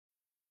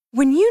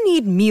When you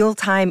need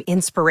mealtime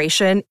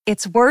inspiration,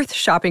 it's worth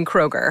shopping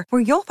Kroger,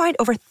 where you'll find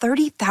over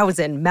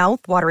 30,000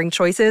 mouth-watering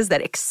choices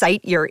that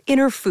excite your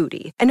inner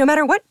foodie. And no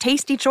matter what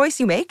tasty choice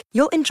you make,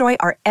 you'll enjoy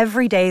our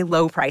everyday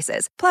low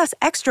prices, plus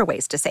extra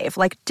ways to save,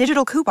 like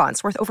digital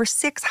coupons worth over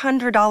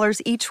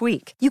 $600 each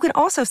week. You can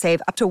also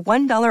save up to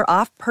 $1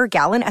 off per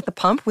gallon at the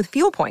pump with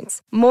fuel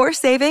points. More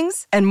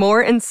savings and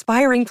more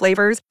inspiring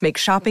flavors make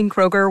shopping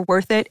Kroger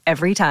worth it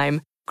every time.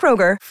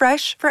 Kroger,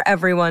 fresh for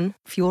everyone.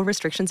 Fuel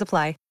restrictions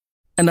apply.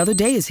 Another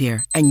day is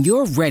here, and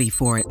you're ready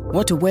for it.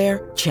 What to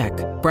wear? Check.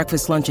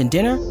 Breakfast, lunch, and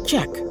dinner?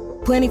 Check.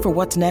 Planning for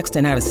what's next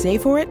and how to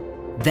save for it?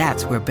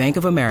 That's where Bank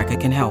of America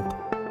can help.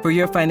 For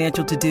your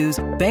financial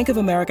to-dos, Bank of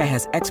America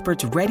has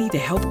experts ready to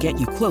help get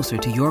you closer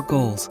to your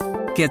goals.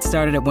 Get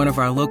started at one of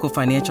our local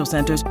financial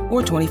centers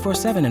or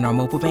 24/7 in our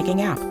mobile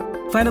banking app.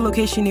 Find a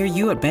location near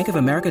you at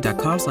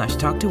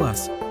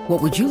bankofamerica.com/talktous.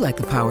 What would you like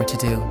the power to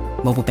do?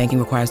 Mobile banking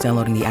requires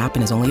downloading the app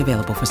and is only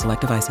available for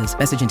select devices.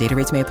 Message and data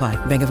rates may apply.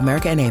 Bank of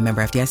America N.A.,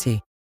 member FDIC.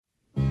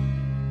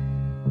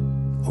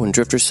 When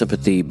Drifter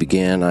Sympathy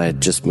began, I had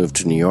just moved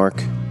to New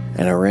York,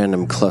 and a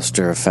random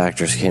cluster of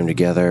factors came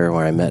together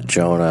where I met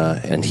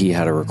Jonah, and he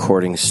had a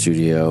recording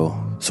studio.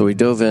 So we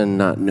dove in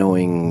not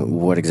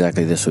knowing what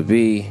exactly this would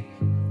be,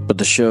 but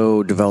the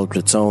show developed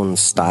its own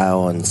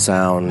style and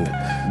sound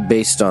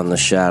based on The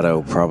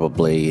Shadow,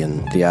 probably,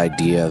 and the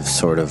idea of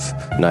sort of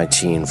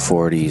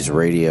 1940s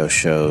radio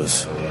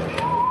shows.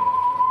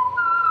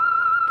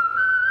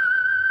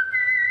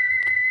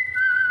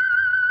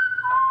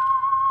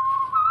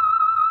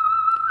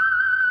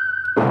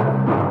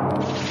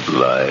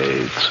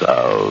 Lights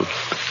out,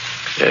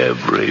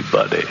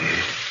 everybody.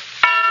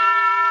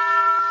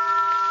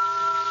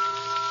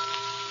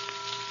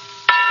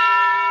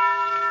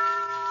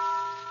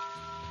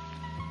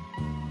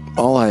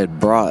 All I had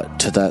brought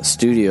to that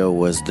studio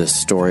was this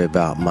story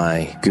about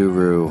my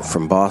guru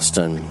from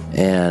Boston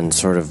and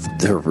sort of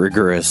the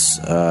rigorous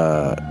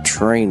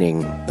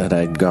training that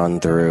I'd gone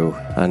through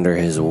under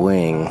his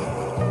wing.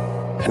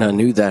 And I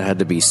knew that had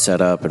to be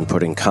set up and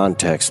put in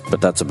context,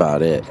 but that's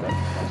about it.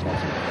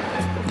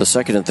 The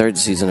second and third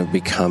season have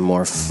become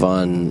more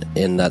fun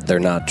in that they're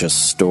not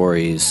just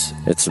stories.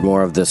 It's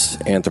more of this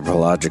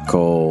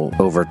anthropological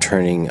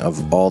overturning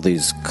of all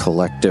these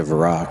collective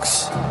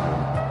rocks.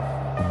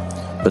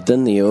 But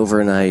then the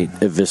overnight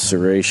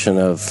evisceration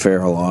of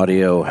Feral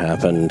Audio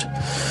happened,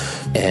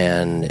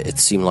 and it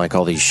seemed like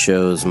all these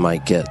shows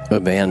might get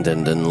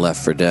abandoned and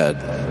left for dead.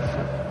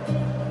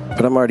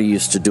 But I'm already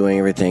used to doing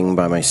everything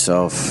by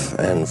myself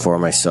and for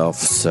myself,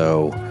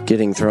 so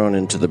getting thrown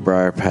into the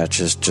briar patch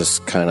is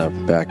just kind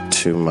of back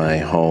to my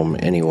home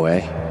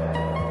anyway.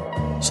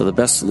 So the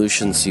best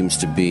solution seems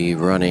to be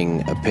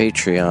running a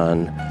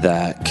Patreon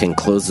that can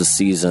close the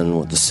season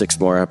with the 6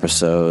 more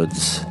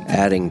episodes,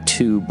 adding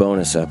 2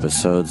 bonus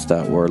episodes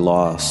that were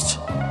lost.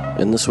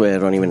 In this way, I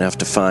don't even have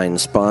to find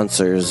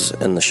sponsors,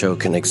 and the show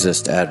can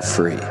exist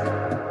ad-free.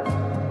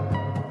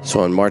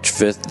 So on March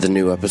 5th, the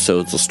new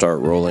episodes will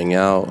start rolling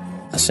out,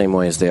 the same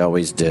way as they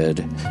always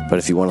did. But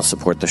if you want to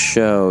support the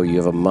show, you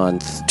have a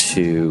month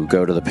to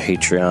go to the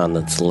Patreon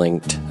that's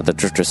linked at the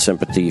Drifter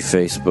Sympathy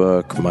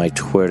Facebook, my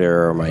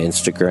Twitter, or my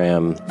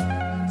Instagram.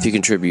 If you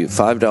contribute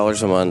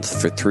 $5 a month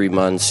for 3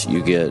 months,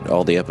 you get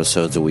all the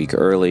episodes a week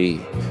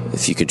early.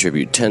 If you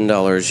contribute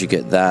 $10, you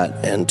get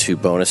that and 2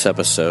 bonus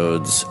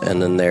episodes.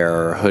 And then there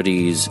are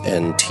hoodies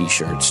and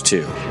t-shirts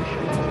too.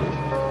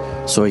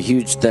 So a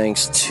huge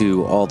thanks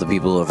to all the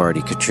people who have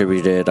already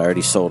contributed. I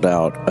already sold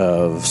out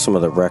of some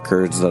of the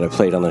records that I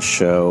played on the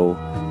show.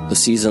 The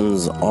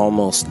season's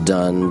almost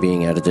done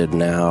being edited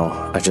now.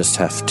 I just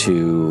have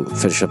to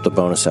finish up the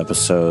bonus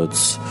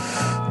episodes.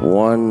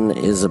 One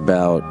is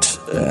about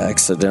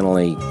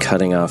accidentally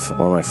cutting off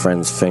one of my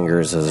friend's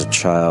fingers as a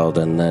child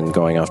and then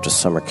going off to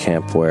summer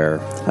camp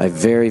where I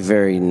very,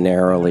 very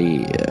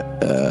narrowly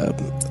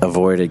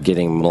avoided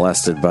getting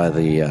molested by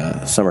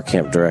the summer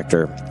camp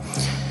director.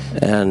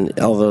 And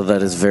although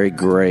that is very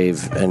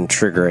grave and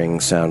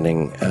triggering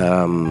sounding,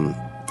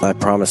 I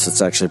promise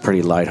it's actually a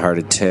pretty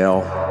lighthearted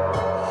tale.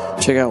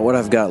 Check out what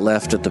I've got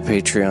left at the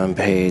Patreon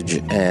page,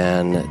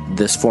 and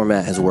this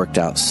format has worked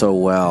out so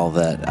well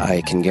that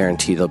I can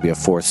guarantee there'll be a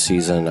 4th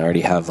season. I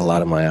already have a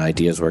lot of my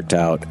ideas worked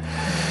out.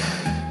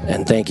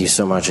 And thank you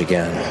so much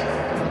again.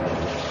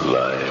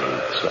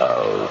 Lights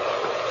out,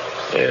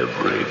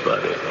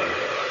 everybody.